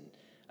parents and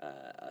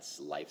a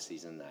life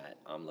season that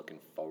I'm looking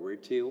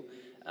forward to.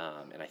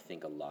 And I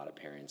think a lot of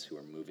parents who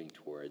are moving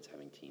towards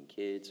having teen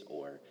kids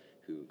or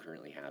who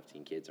currently have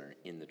teen kids or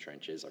in the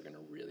trenches are going to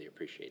really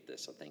appreciate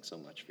this. So thanks so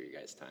much for your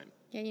guys' time.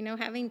 Yeah,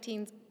 having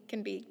teens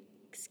can be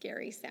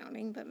scary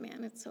sounding, but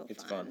man, it's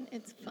fun.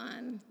 It's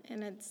fun,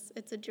 and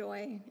it's a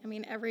joy. I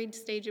mean, every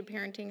stage of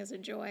parenting is a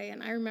joy,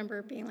 and I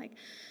remember being like,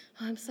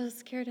 oh, I'm so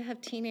scared to have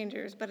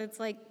teenagers, but it's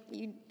like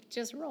you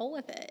just roll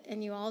with it,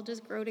 and you all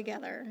just grow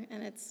together,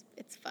 and it's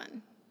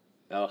fun.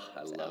 Oh,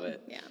 I love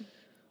it. Yeah.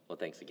 Well,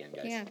 thanks again,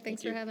 guys. Yeah,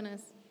 thanks for having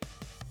us.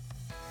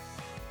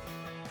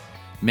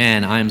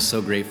 Man, I'm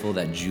so grateful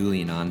that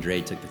Julie and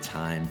Andre took the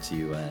time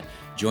to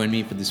join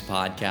me for this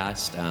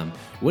podcast.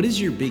 What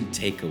is your big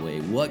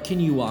takeaway? What can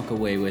you walk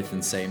away with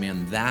and say,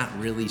 man, that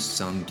really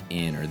sunk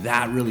in, or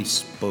that really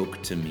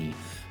spoke to me?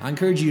 I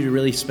encourage you to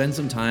really spend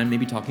some time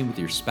maybe talking with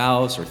your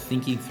spouse or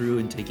thinking through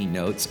and taking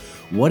notes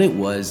what it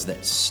was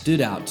that stood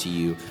out to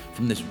you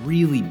from this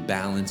really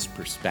balanced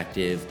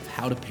perspective of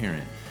how to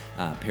parent.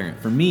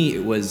 For me,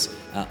 it was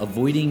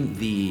avoiding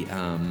the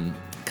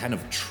kind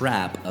of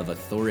trap of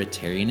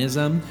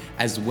authoritarianism,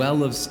 as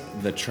well as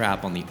the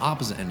trap on the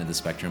opposite end of the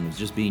spectrum of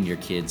just being your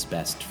kid's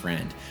best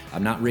friend.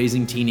 I'm not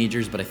raising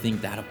teenagers, but I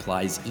think that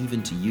applies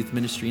even to youth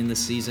ministry in this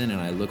season, and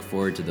I look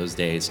forward to those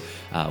days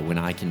when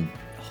I can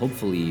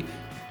hopefully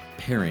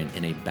parent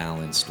in a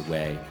balanced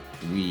way.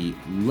 We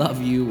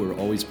love you. We're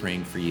always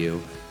praying for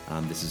you.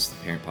 This is the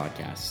Parent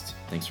Podcast.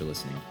 Thanks for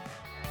listening.